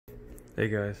Hey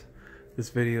guys, this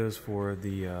video is for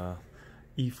the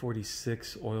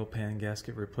E46 oil pan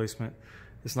gasket replacement.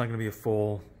 It's not going to be a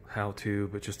full how-to,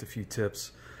 but just a few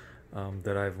tips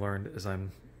that I've learned as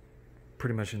I'm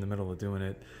pretty much in the middle of doing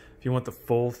it. If you want the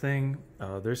full thing,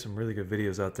 there's some really good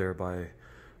videos out there by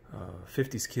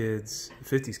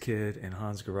 50s Kid and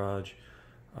Hans Garage.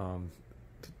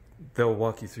 They'll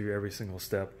walk you through every single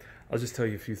step. I'll just tell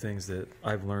you a few things that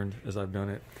I've learned as I've done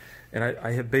it. And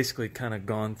I have basically kind of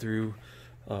gone through,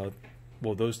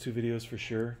 well, those two videos for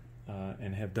sure,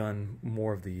 and have done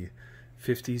more of the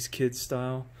 50s Kid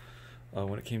style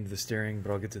when it came to the steering,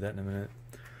 but I'll get to that in a minute.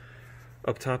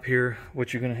 Up top here,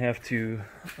 what you're going to have to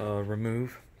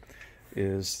remove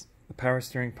is the power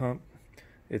steering pump.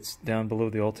 It's down below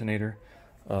the alternator.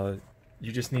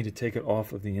 You just need to take it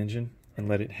off of the engine and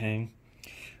let it hang.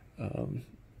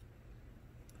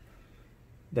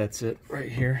 That's it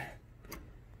right here.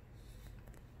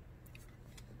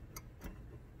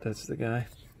 That's the guy.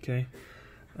 Okay.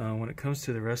 When it comes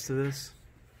to the rest of this,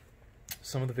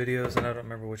 some of the videos, and I don't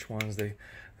remember which ones, they're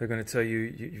going to tell you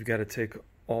you've got to take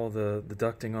all the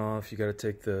ducting off. You got to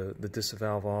take the DISA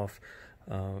valve off,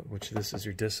 which this is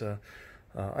your DISA.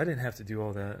 I didn't have to do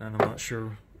all that, and I'm not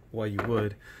sure why you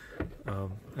would,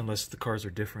 unless the cars are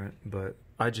different. But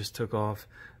I just took off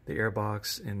the air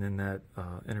box and then that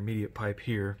intermediate pipe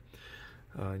here.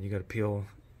 You got to peel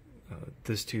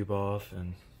this tube off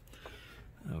and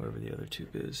wherever the other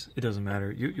tube is. It doesn't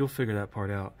matter. You'll figure that part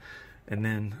out. And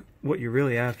then what you're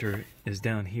really after is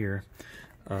down here.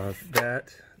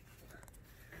 That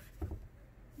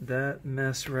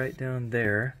mess right down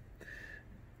there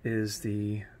is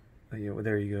the,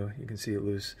 there you go. You can see it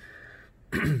loose.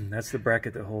 That's the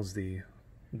bracket that holds the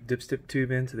dipstick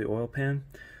tube into the oil pan,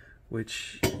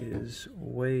 which is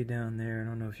way down there. I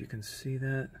don't know if you can see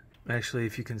that. Actually,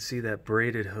 if you can see that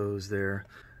braided hose there,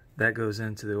 that goes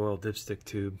into the oil dipstick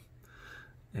tube,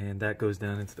 and that goes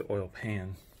down into the oil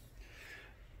pan.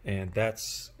 And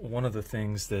that's one of the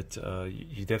things that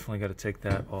you definitely got to take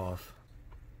that off.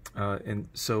 And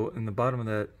so in the bottom of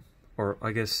that, or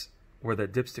I guess where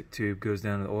that dipstick tube goes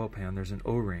down to the oil pan, there's an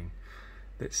O-ring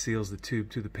that seals the tube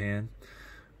to the pan.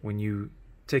 When you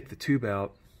take the tube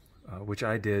out, which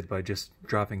I did by just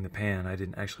dropping the pan, I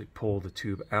didn't actually pull the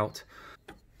tube out.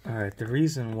 Alright, the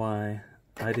reason why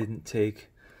I didn't take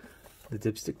the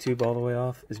dipstick tube all the way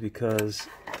off is because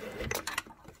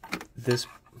this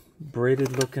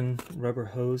braided looking rubber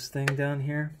hose thing down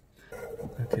here,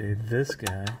 okay, this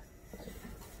guy,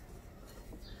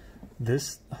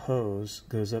 this hose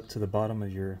goes up to the bottom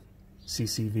of your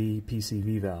CCV,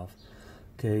 PCV valve,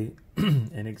 okay,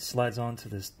 and it slides onto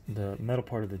the metal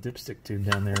part of the dipstick tube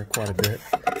down there quite a bit.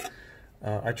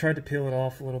 I tried to peel it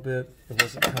off a little bit. It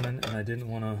wasn't coming, and I didn't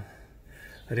want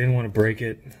to break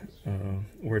it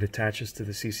where it attaches to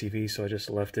the CCV, so I just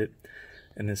left it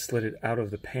and then slid it out of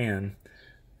the pan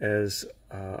as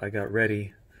I got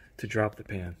ready to drop the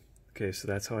pan. Okay, so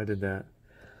that's how I did that.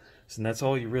 So that's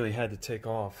all you really had to take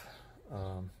off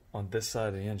on this side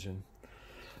of the engine.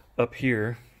 Up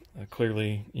here,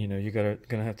 clearly, you're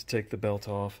gonna have to take the belt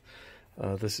off.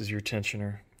 This is your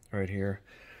tensioner right here.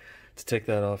 To take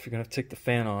that off, you're gonna have to take the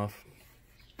fan off,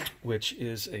 which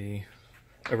is a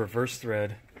reverse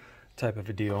thread type of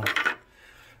a deal,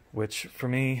 which for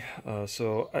me,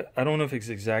 so I don't know if it's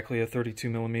exactly a 32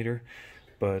 millimeter,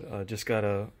 but just got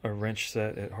a wrench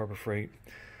set at Harbor Freight.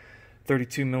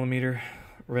 32 millimeter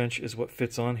wrench is what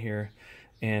fits on here,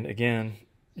 and again,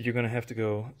 you're going to have to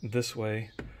go this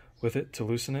way with it to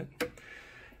loosen it.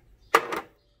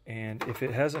 And if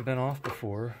it hasn't been off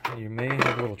before, you may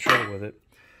have a little trouble with it.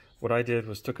 What I did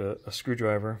was took a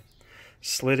screwdriver,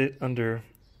 slid it under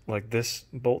like this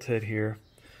bolt head here,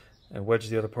 and wedged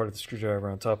the other part of the screwdriver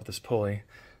on top of this pulley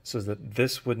so that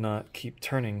this would not keep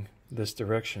turning this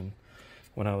direction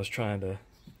when I was trying to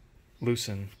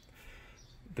loosen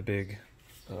the big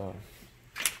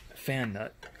fan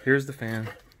nut. Here's the fan.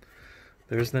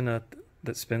 There's the nut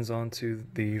that spins onto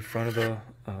the front of the,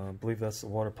 I believe that's the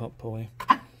water pump pulley.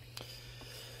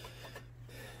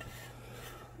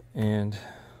 And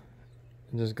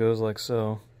it just goes like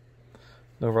so.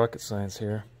 No rocket science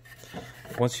here.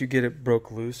 Once you get it broke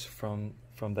loose from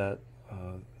that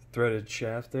threaded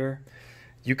shaft there,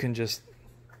 you can just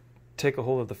take a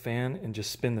hold of the fan and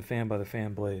just spin the fan by the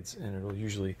fan blades, and it'll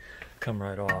usually come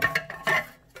right off,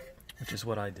 which is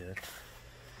what I did.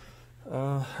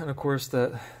 And of course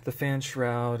the fan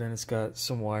shroud, and it's got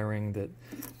some wiring that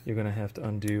you're going to have to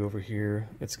undo over here.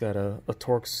 It's got a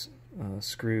Torx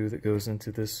screw that goes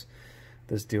into this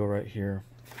deal right here.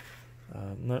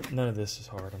 None of this is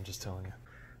hard, I'm just telling you.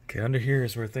 Okay, under here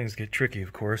is where things get tricky,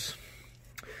 of course.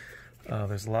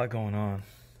 There's a lot going on.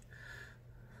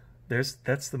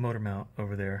 that's the motor mount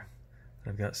over there.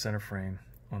 I've got center frame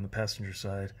on the passenger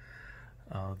side.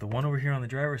 The one over here on the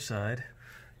driver's side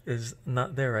is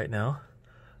not there right now.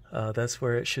 That's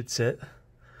where it should sit,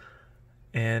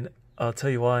 and I'll tell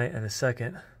you why in a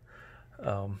second.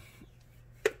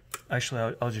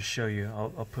 Actually, I'll just show you.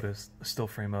 I'll put a still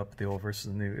frame up, the old versus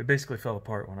the new. It basically fell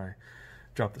apart when I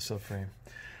dropped the subframe.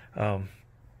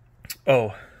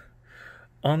 Oh,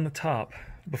 on the top,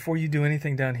 before you do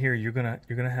anything down here, you're gonna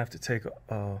have to take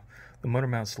the motor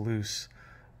mounts loose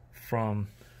from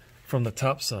the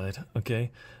top side.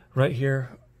 Okay, right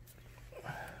here,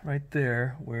 right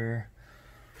there, where.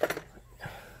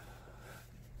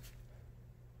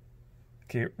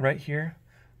 Okay, right here,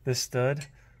 this stud.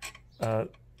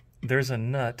 There's a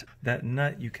nut. That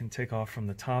nut you can take off from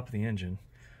the top of the engine,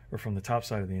 or from the top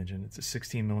side of the engine. It's a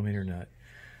 16mm nut.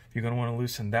 You're going to want to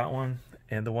loosen that one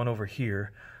and the one over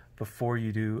here before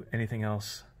you do anything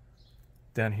else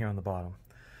down here on the bottom.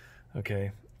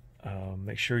 Okay,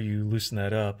 make sure you loosen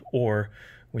that up, or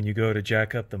when you go to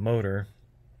jack up the motor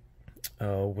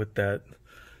with that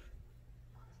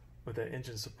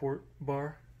engine support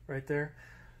bar right there,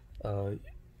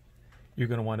 you're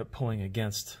going to wind up pulling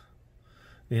against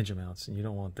the engine mounts, and you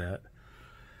don't want that.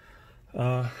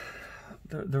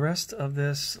 The rest of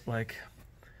this, like,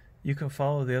 you can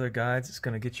follow the other guides. It's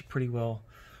going to get you pretty well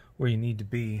where you need to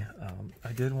be.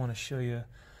 I did want to show you,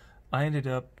 I ended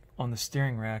up on the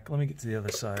steering rack. Let me get to the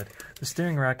other side. The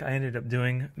steering rack, I ended up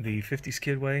doing the 50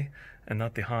 skid way and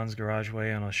not the Hans garage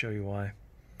way, and I'll show you why.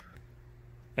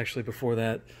 Actually, before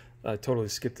that, I totally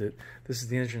skipped it. This is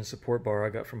the engine support bar I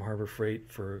got from Harbor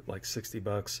Freight for like 60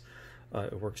 bucks.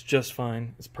 It works just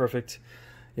fine. It's perfect.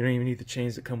 You don't even need the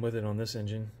chains that come with it on this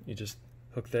engine. You just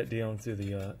hook that deal into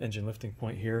the engine lifting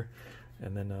point here,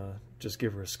 and then just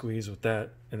give her a squeeze with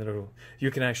that, and then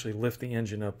you can actually lift the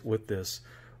engine up with this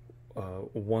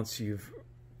once you've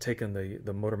taken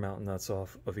the motor mount nuts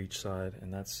off of each side.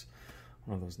 And that's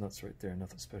one of those nuts right there.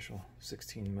 Nothing special.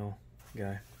 16mm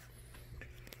guy.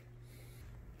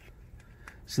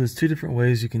 So there's two different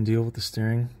ways you can deal with the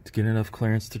steering to get enough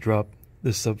clearance to drop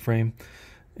this subframe.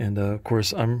 And of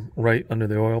course, I'm right under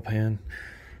the oil pan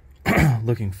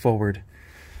looking forward.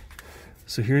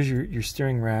 So here's your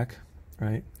steering rack,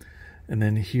 right? And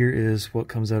then here is what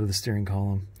comes out of the steering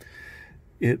column.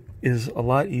 It is a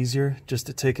lot easier just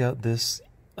to take out this,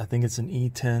 I think it's an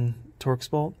E10 Torx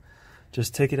bolt.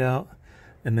 Just take it out,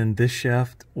 and then this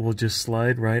shaft will just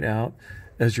slide right out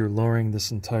as you're lowering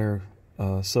this entire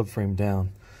subframe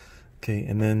down. Okay,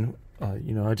 and then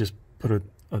you know, I just put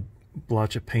a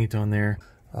blotch of paint on there,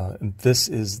 and this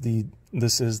is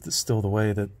still the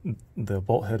way that the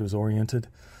bolt head was oriented.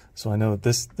 So I know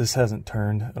this hasn't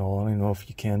turned at all. I don't even know if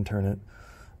you can turn it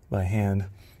by hand.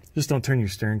 Just don't turn your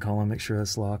steering column. Make sure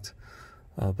that's locked.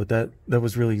 But that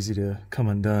was really easy to come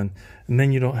undone, and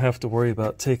then you don't have to worry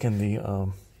about taking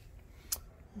the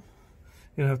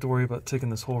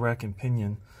this whole rack and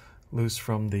pinion loose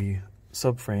from the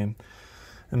subframe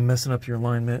and messing up your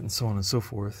alignment and so on and so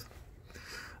forth.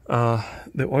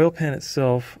 The oil pan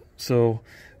itself, so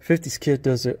 50's kit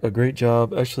does a great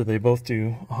job. Actually, they both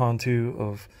do. Han too,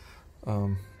 of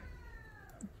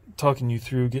talking you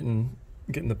through getting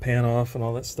the pan off and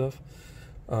all that stuff.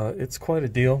 It's quite a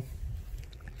deal.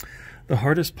 The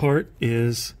hardest part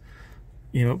is,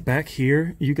 you know, back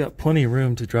here you got plenty of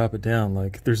room to drop it down.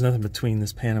 Like, there's nothing between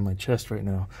this pan and my chest right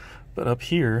now. But up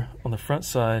here on the front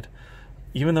side,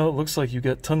 even though it looks like you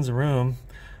got tons of room,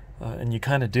 and you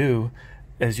kind of do,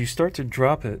 as you start to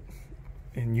drop it,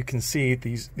 and you can see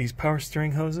these power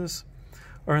steering hoses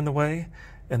are in the way,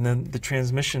 and then the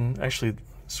transmission, actually,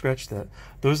 scratch that.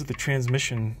 Those are the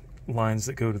transmission lines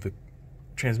that go to the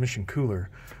transmission cooler,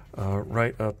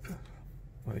 right up,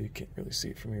 well, you can't really see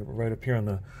it from here, but right up here on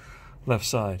the left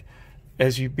side.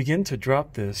 As you begin to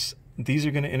drop this, these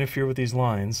are going to interfere with these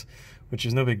lines, which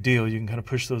is no big deal. You can kind of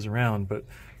push those around, but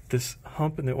this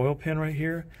hump in the oil pan right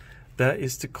here, that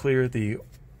is to clear the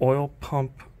oil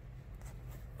pump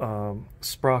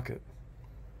sprocket,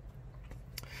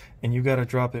 and you got to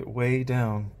drop it way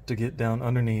down to get down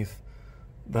underneath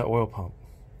that oil pump,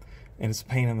 and it's a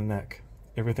pain in the neck.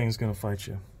 Everything's going to fight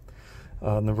you.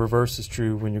 And the reverse is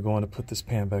true when you're going to put this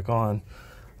pan back on.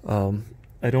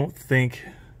 I don't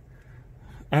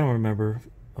remember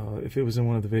if it was in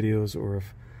one of the videos or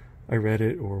if I read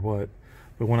it or what,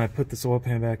 but when I put this oil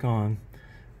pan back on,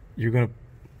 you're going to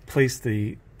place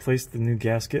the new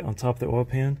gasket on top of the oil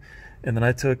pan, and then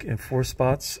I took in 4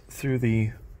 spots through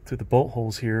the bolt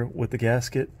holes here with the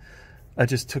gasket. I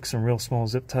just took some real small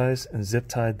zip ties and zip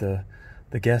tied the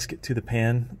gasket to the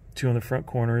pan, 2 on the front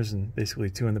corners and basically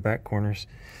 2 in the back corners,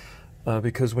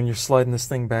 because when you're sliding this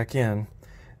thing back in,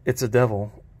 it's a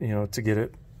devil, you know, to get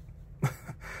it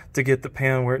to get the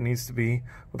pan where it needs to be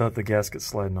without the gasket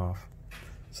sliding off.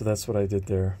 So that's what I did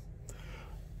there.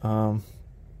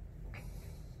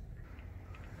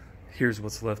 Here's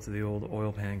what's left of the old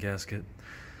oil pan gasket.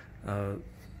 A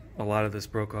lot of this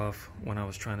broke off when I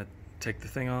was trying to take the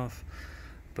thing off,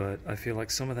 but I feel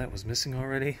like some of that was missing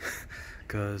already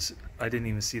because I didn't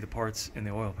even see the parts in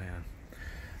the oil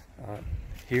pan.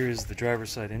 Here is the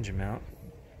driver's side engine mount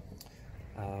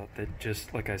that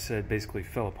just, like I said, basically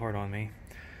fell apart on me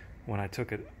when I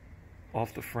took it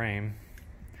off the frame.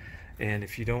 And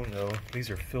if you don't know, these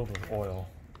are filled with oil.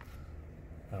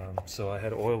 So I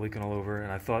had oil leaking all over,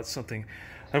 and I thought something,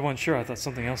 I wasn't sure, I thought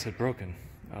something else had broken.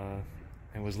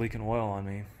 It was leaking oil on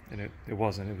me, and it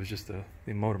wasn't, it was just the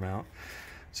motor mount.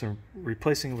 So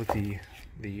replacing it with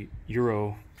the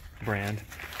Euro brand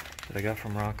that I got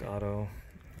from Rock Auto.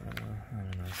 I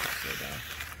don't know if it's so bad.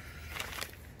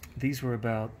 These were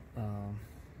about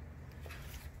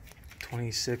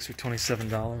 $26 or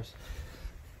 $27.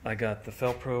 I got the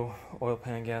Felpro oil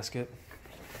pan gasket,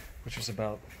 which was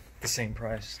about the same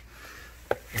price,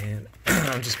 and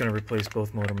I'm just going to replace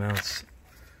both motor mounts.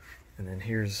 And then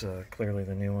here's clearly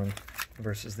the new one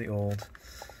versus the old.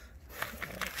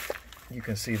 You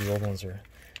can see the old ones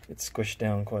it's squished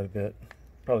down quite a bit,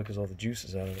 probably because all the juice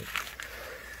is out of it.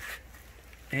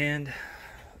 And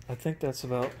I think that's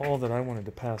about all that I wanted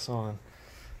to pass on.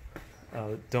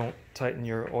 Don't tighten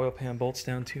your oil pan bolts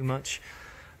down too much.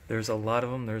 There's a lot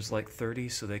of them. There's like 30,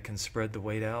 so they can spread the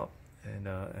weight out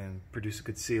and produce a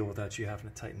good seal without you having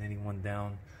to tighten any one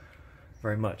down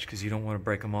very much, because you don't want to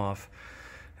break them off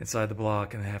inside the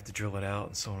block and have to drill it out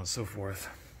and so on and so forth.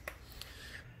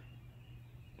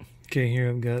 Okay, here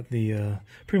I've got the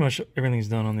pretty much everything's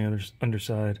done on the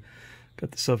underside.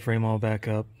 Got the subframe all back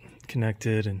up,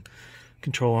 connected, and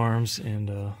control arms,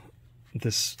 and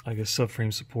this, I guess,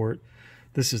 subframe support.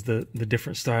 This is the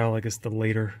different style, I guess the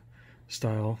later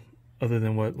style, other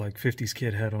than what like 50s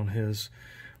Kid had on his,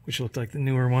 which looked like the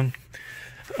newer one.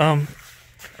 I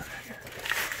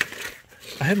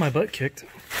had my butt kicked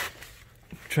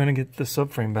trying to get the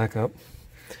subframe back up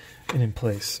and in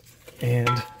place, and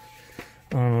I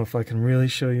don't know if I can really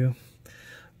show you,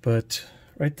 but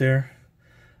right there,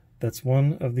 that's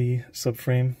one of the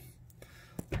subframe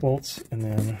bolts, and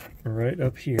then right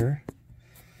up here,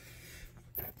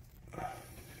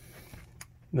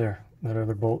 there, that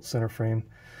other bolt, center frame.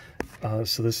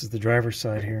 So this is the driver's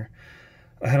side here.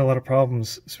 I had a lot of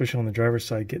problems, especially on the driver's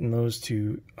side, getting those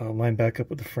to line back up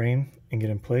with the frame and get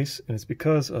in place, and it's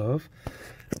because of,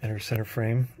 in our center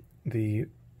frame, the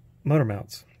motor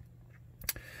mounts.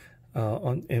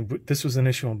 And this was an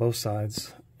issue on both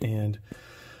sides, and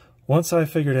once I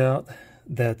figured out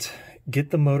that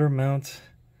get the motor mount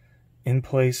in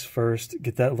place first,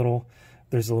 get that little,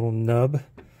 there's a little nub,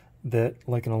 that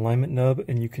like an alignment nub,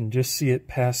 and you can just see it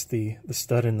past the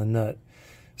stud and the nut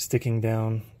sticking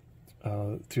down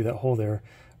through that hole there.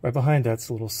 Right behind that's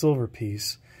a little silver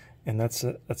piece, and that's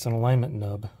an alignment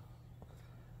nub.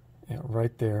 Yeah,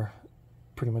 right there,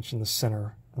 pretty much in the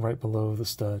center, right below the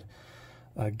stud.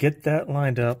 Get that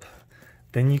lined up,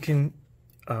 then you can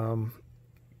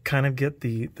kind of get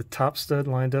the top stud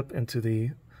lined up into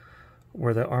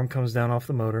where the arm comes down off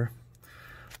the motor,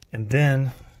 and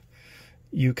then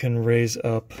you can raise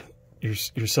up your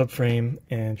subframe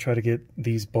and try to get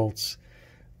these bolts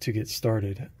to get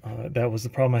started. That was the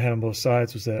problem I had on both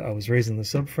sides, was that I was raising the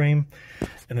subframe,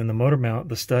 and then the motor mount,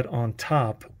 the stud on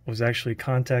top, was actually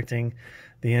contacting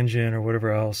the engine or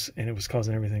whatever else, and it was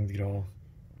causing everything to get all,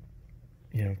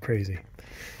 you know, crazy.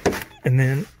 And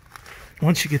then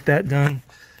once you get that done,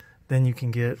 then you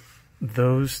can get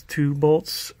those two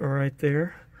bolts right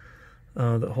there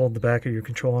that hold the back of your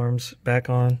control arms back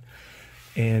on,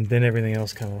 and then everything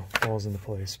else kind of falls into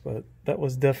place. But that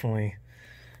was definitely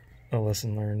a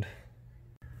lesson learned.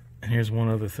 And here's one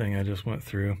other thing I just went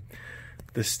through.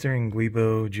 The steering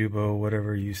guibo, jubo,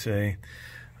 whatever you say,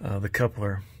 the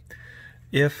coupler.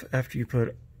 If after you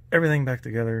put everything back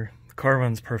together, the car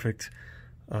runs perfect,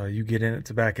 you get in it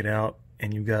to back it out,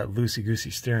 and you got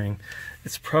loosey-goosey steering,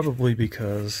 it's probably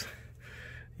because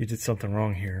you did something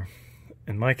wrong here.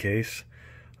 In my case,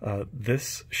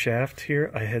 this shaft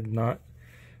here I had not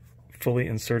fully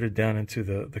inserted down into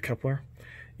the coupler,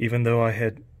 even though I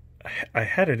had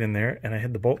it in there and I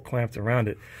had the bolt clamped around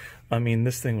it. I mean,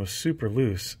 this thing was super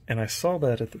loose, and I saw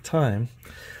that at the time,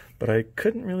 but I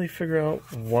couldn't really figure out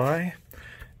why.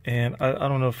 And I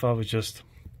don't know if I was just,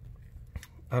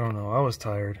 I don't know, I was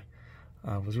tired.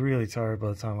 I was really tired by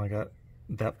the time I got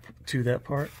to that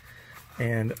part,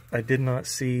 and I did not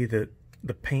see that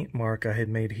the paint mark I had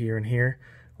made here and here,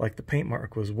 like the paint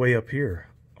mark was way up here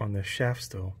on this shaft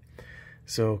still.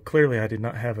 So clearly I did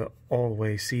not have it all the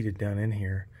way seated down in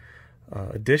here.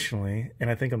 Additionally, and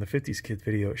I think on the 50s kit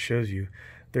video it shows you,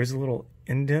 there's a little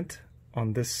indent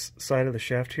on this side of the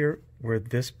shaft here where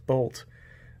this bolt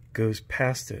goes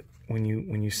past it when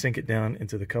you sink it down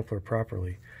into the coupler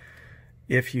properly.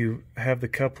 If you have the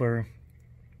coupler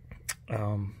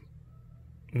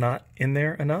not in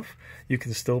there enough, you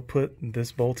can still put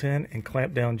this bolt in and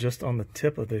clamp down just on the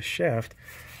tip of this shaft,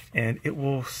 and it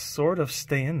will sort of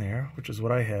stay in there, which is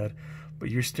what I had, but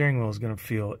your steering wheel is going to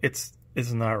feel it's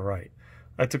not right.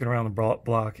 I took it around the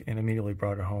block and immediately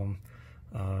brought it home,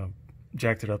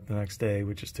 jacked it up the next day,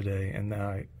 which is today, and now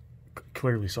I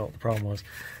clearly saw what the problem was,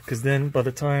 because then by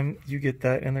the time you get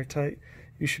that in there tight,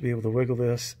 you should be able to wiggle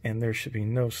this and there should be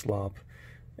no slop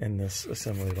in this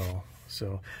assembly at all.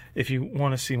 So if you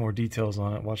want to see more details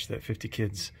on it, watch that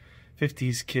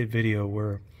 50s kid video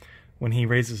where when he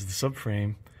raises the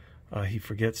subframe, he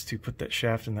forgets to put that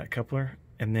shaft in that coupler,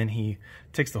 and then he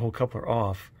takes the whole coupler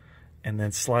off and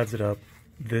then slides it up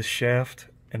this shaft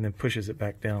and then pushes it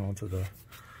back down onto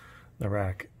the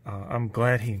rack. I'm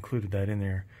glad he included that in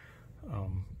there,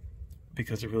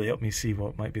 because it really helped me see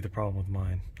what might be the problem with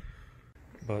mine.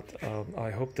 But I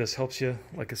hope this helps you.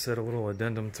 Like I said, a little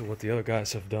addendum to what the other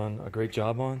guys have done a great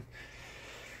job on.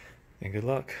 And good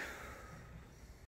luck.